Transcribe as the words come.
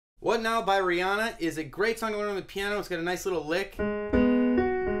What Now by Rihanna is a great song to learn on the piano. It's got a nice little lick,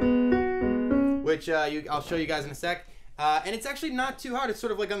 which I'll show you guys in a sec. And it's actually not too hard. It's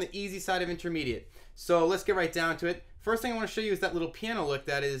sort of like on the easy side of intermediate. So let's get right down to it. First thing I want to show you is that little piano lick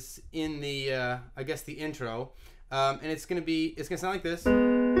that is in the, I guess, the intro. And it's gonna sound like this.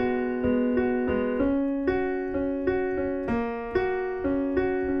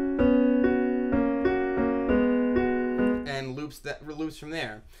 And loops from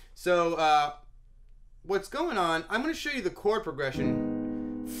there. So what's going on, I'm gonna show you the chord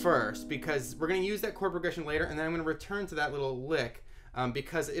progression first because we're gonna use that chord progression later, and then I'm gonna return to that little lick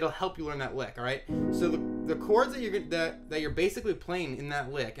because it'll help you learn that lick, all right? So the chords that you're basically playing in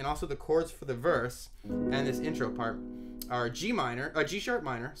that lick, and also the chords for the verse and this intro part, are G sharp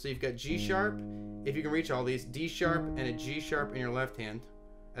minor. So you've got G sharp, if you can reach all these, D sharp, and a G sharp in your left hand.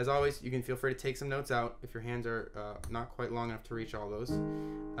 As always, you can feel free to take some notes out if your hands are not quite long enough to reach all those.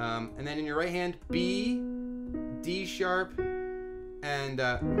 And then in your right hand, B, D sharp, and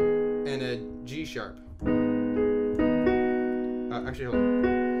a G sharp. Actually, hold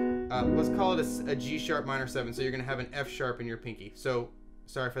on. Let's call it a G sharp minor 7. So you're gonna have an F sharp in your pinky. So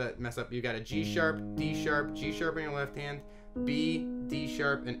sorry for that mess up. You got a G sharp, D sharp, G sharp in your left hand, B, D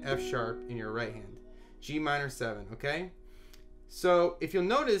sharp, and F sharp in your right hand. G minor 7. Okay. So if you'll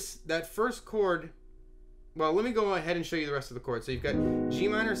notice that first chord, well, let me go ahead and show you the rest of the chords. So you've got G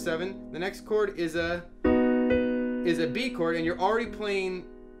minor 7. The next chord is a B chord, and you're already playing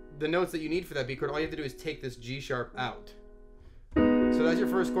the notes that you need for that B chord. All you have to do is take this G sharp out. So that's your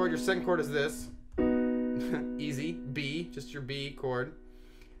first chord. Your second chord is this. Easy. B, just your B chord.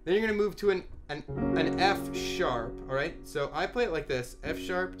 Then you're going to move to an F sharp, all right? So I play it like this. F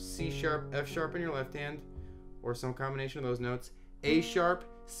sharp, C sharp, F sharp in your left hand, or some combination of those notes. A sharp,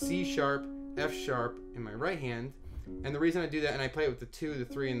 C sharp, F sharp in my right hand. And the reason I do that, and I play it with the 2, the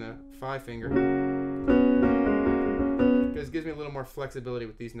 3, and the 5 finger, because it gives me a little more flexibility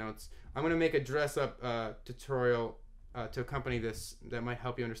with these notes. I'm going to make a dress-up tutorial to accompany this that might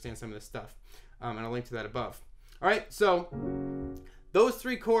help you understand some of this stuff. And I'll link to that above. All right, so those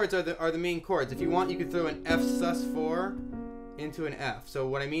 3 chords are the main chords. If you want, you could throw an F sus4 into an F. So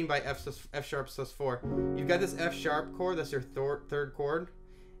what I mean by F sharp sus4, you've got this F sharp chord, that's your third chord,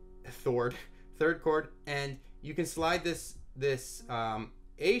 and you can slide this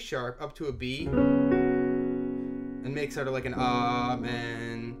A sharp up to a B and make sort of like an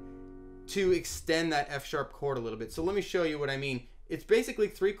and to extend that F sharp chord a little bit. So let me show you what I mean. It's basically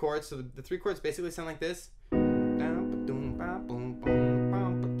 3 chords. So the 3 chords basically sound like this.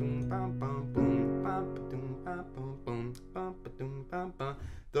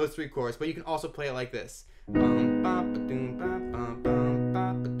 Those 3 chords, but you can also play it like this.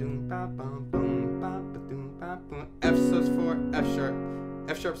 F sus4, F sharp,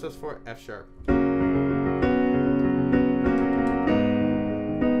 F sharp sus4, F sharp.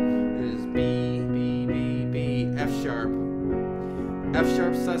 This is B, B, B, B, F sharp. F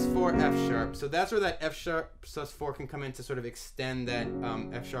sharp sus4, F sharp. So that's where that F sharp sus4 can come in to sort of extend that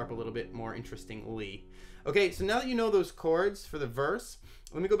F sharp a little bit more interestingly. Okay, so now that you know those chords for the verse,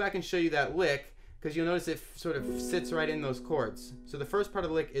 let me go back and show you that lick, because you'll notice it sort of sits right in those chords. So the first part of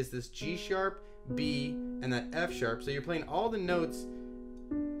the lick is this G sharp, B, and that F sharp. So you're playing all the notes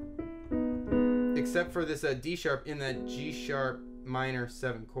except for this D sharp in that G sharp minor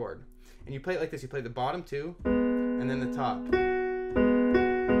 7 chord. And you play it like this. You play the bottom 2 and then the top.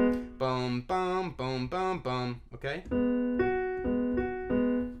 Boom, boom, boom, boom, boom. Okay?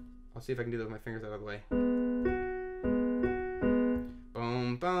 I'll see if I can do that with my fingers out of the way.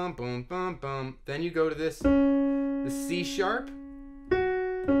 Boom, boom, boom, boom, boom. Then you go to the C sharp.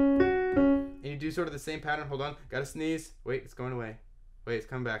 And you do sort of the same pattern. Hold on. Gotta sneeze. Wait, it's going away. Wait, it's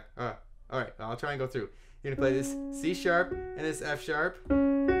coming back. Alright, I'll try and go through. You're gonna play this C sharp and this F sharp.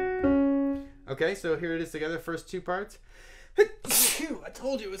 Okay, so here it is together. First 2 parts. I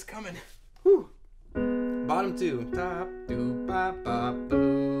told you it was coming. Whew. Bottom 2. Top, do, ba, ba,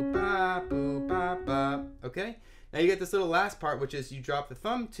 boo, ba, boo, ba, ba. Okay? Now you get this little last part, which is you drop the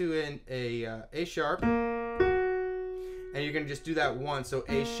thumb to A sharp. And you're going to just do that once. So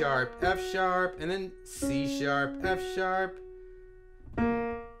A sharp, F sharp, and then C sharp, F sharp.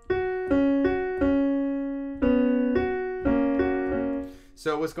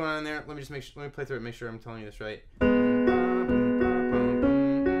 So what's going on there? Let me just let me play through it, make sure I'm telling you this right.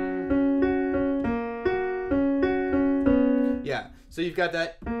 Yeah, so you've got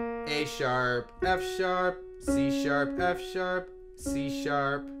that A sharp, F sharp, C sharp, F sharp, C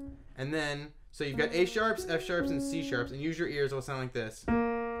sharp, and then, so you've got A sharps, F sharps, and C sharps, and use your ears, it'll sound like this.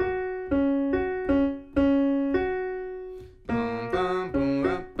 Boom, boom,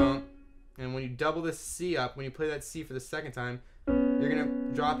 boom, boom. double this C up, when you play that C for the second time, you're gonna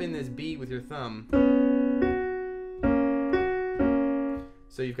drop in this B with your thumb.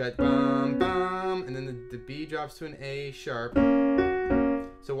 So you've got bum bum, and then the B drops to an A sharp.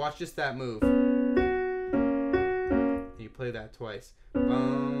 So watch just that move. And you play that twice.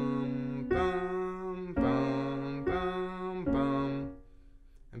 Bum bum bum bum bum,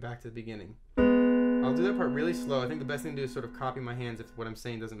 and back to the beginning. I'll do that part really slow. I think the best thing to do is sort of copy my hands if what I'm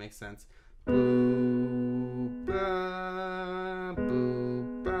saying doesn't make sense. Boo, ba,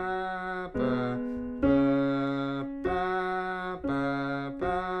 boo, ba, ba, ba, ba, ba,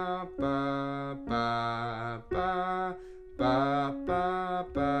 ba, ba, ba, ba, ba,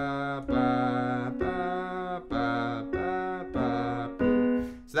 ba, ba, ba, ba, ba, ba, boo.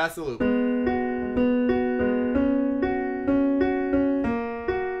 So that's the loop.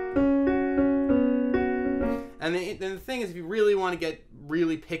 And then the thing is, if you really want to get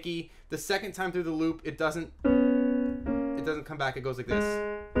really picky, the second time through the loop, it doesn't come back. It goes like this.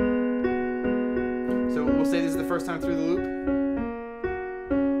 So we'll say this is the first time through the loop.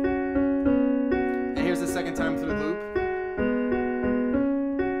 And here's the second time through the loop.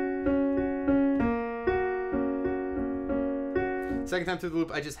 Second time through the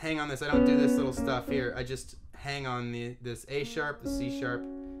loop, I just hang on this. I don't do this little stuff here. I just hang on this A sharp, the C sharp,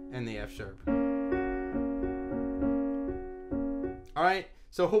 and the F sharp. Alright,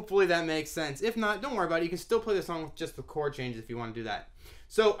 so hopefully that makes sense. If not, don't worry about it. You can still play the song with just the chord changes if you want to do that.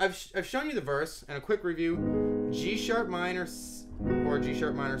 So I've shown you the verse and a quick review. G sharp minor or G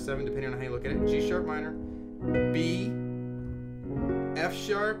sharp minor 7, depending on how you look at it. G sharp minor, B, F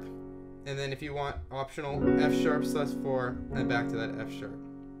sharp, and then if you want optional, F sharp +4, and back to that F sharp.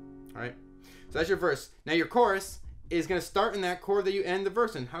 Alright, so that's your verse. Now your chorus is going to start in that chord that you end the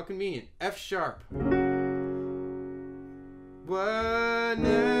verse in. How convenient. F sharp. What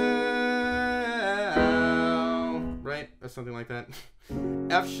now? Right? Or something like that.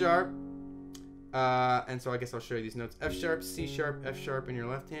 F sharp. And so I guess I'll show you these notes. F sharp, C sharp, F sharp in your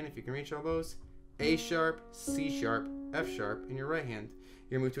left hand, if you can reach all those. A sharp, C sharp, F sharp in your right hand.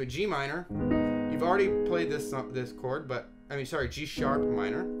 You're going to move to a G minor. You've already played this chord, but, G sharp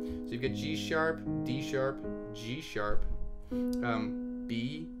minor. So you've got G sharp, D sharp, G sharp,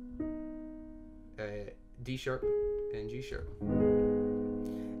 B, D sharp, and G sharp.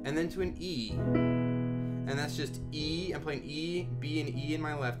 And then to an E. And that's just E. I'm playing E, B, and E in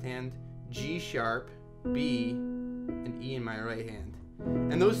my left hand. G sharp, B, and E in my right hand.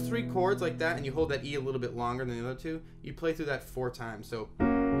 And those three chords like that, and you hold that E a little bit longer than the other two, you play through that 4 times. So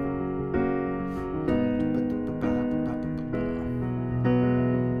I'm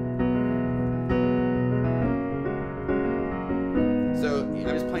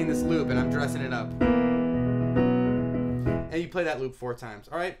just playing this loop and I'm dressing it up. And you play that loop 4 times.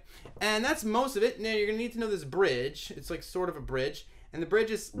 Alright? And that's most of it. Now you're going to need to know this bridge. It's like sort of a bridge. And the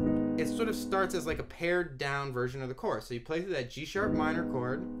bridge is, it sort of starts as like a pared down version of the chorus. So you play through that G sharp minor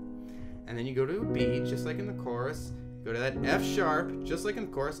chord, and then you go to a B, just like in the chorus. Go to that F sharp, just like in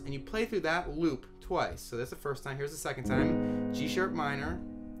the chorus, and you play through that loop twice. So that's the first time. Here's the second time. G sharp minor,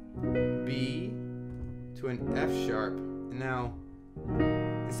 B to an F sharp. And now,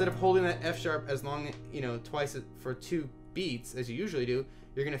 instead of holding that F sharp as long, twice for 2 beats as you usually do,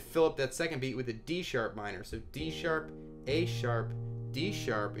 you're going to fill up that second beat with a D sharp minor. So D sharp, A sharp, D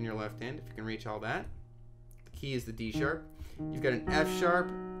sharp in your left hand, if you can reach all that. The key is the D sharp. You've got an F sharp,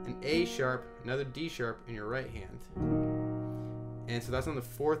 an A sharp, another D sharp in your right hand. And so that's on the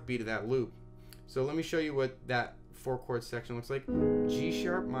 4th beat of that loop. So let me show you what that 4-chord section looks like. G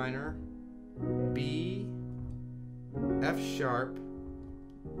sharp minor, B, F sharp,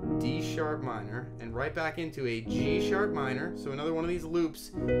 D sharp minor, and right back into a G sharp minor. So another one of these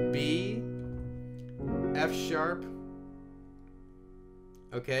loops. B, F sharp.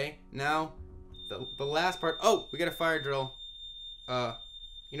 Okay, now the last part. Oh, we got a fire drill.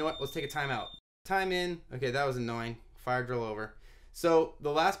 You know what? Let's take a time out. Time in. Okay, that was annoying. Fire drill over. So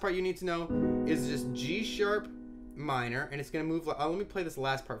the last part you need to know is just G sharp minor, and it's gonna move. Let me play this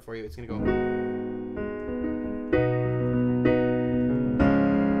last part for you. It's gonna go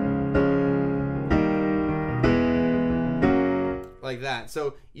like that.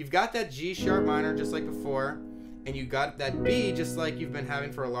 So you've got that G sharp minor just like before. And you got that B just like you've been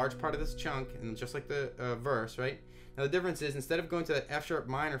having for a large part of this chunk, and just like the verse, right? Now the difference is, instead of going to that F sharp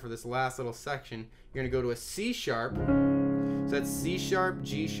minor for this last little section, you're going to go to a C sharp. So that's C sharp,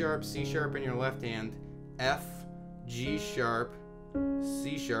 G sharp, C sharp in your left hand, F, G sharp,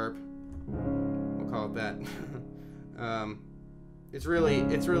 C sharp. We'll call it that. It's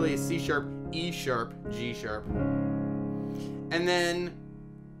really C sharp, E sharp, G sharp. And then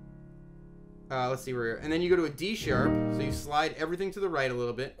let's see where, and then you go to a D sharp, so you slide everything to the right a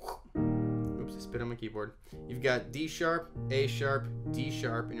little bit. Oops, I spit on my keyboard. You've got D sharp, A sharp, D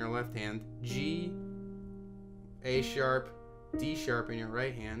sharp in your left hand, G, A sharp, D sharp in your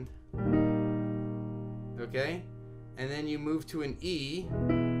right hand. Okay? And then you move to an E,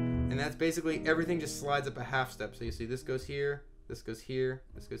 and that's basically everything just slides up a half step. So you see this goes here, this goes here,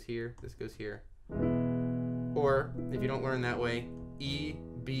 this goes here, this goes here. Or, if you don't learn that way, E,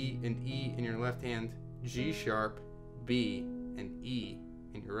 B, and E in your left hand, G sharp, B, and E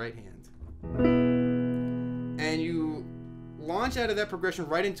in your right hand. And you launch out of that progression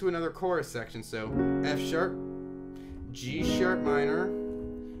right into another chorus section. So F sharp, G sharp minor,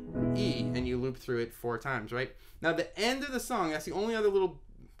 E, and you loop through it 4 times, right? Now the end of the song, that's the only other little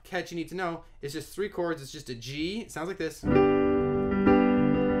catch you need to know, is just 3 chords. It's just a G, it sounds like this.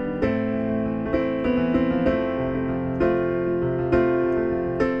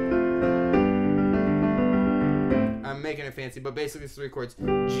 I'm making it fancy, but basically it's 3 chords.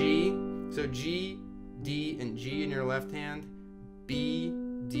 G, so G, D, and G in your left hand, B,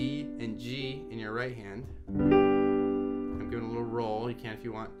 D, and G in your right hand. I'm giving a little roll, you can if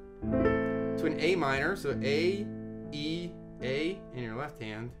you want. To an A minor, so A, E, A in your left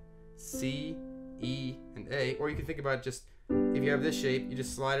hand, C, E, and A. Or you can think about just, if you have this shape, you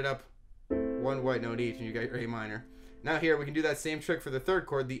just slide it up 1 white note each and you got your A minor. Now here, we can do that same trick for the 3rd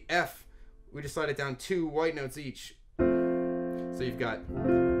chord, the F. We just slide it down 2 white notes each. So you've got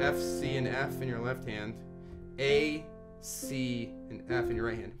F, C, and F in your left hand, A, C, and F in your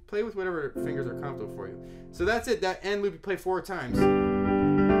right hand. Play with whatever fingers are comfortable for you. So that's it. That end loop you play 4 times.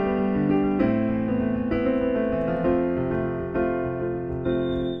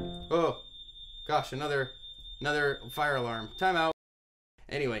 Oh, gosh, another fire alarm. Time out.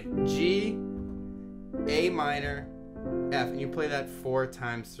 Anyway, G, A minor, F, and you play that 4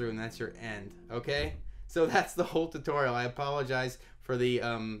 times through, and that's your end. Okay? So that's the whole tutorial. I apologize for the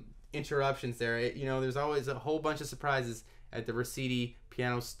interruptions there. You know, there's always a whole bunch of surprises at the Rossetti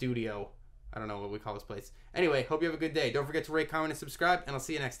Piano Studio. I don't know what we call this place. Anyway, hope you have a good day. Don't forget to rate, comment, and subscribe, and I'll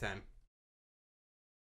see you next time.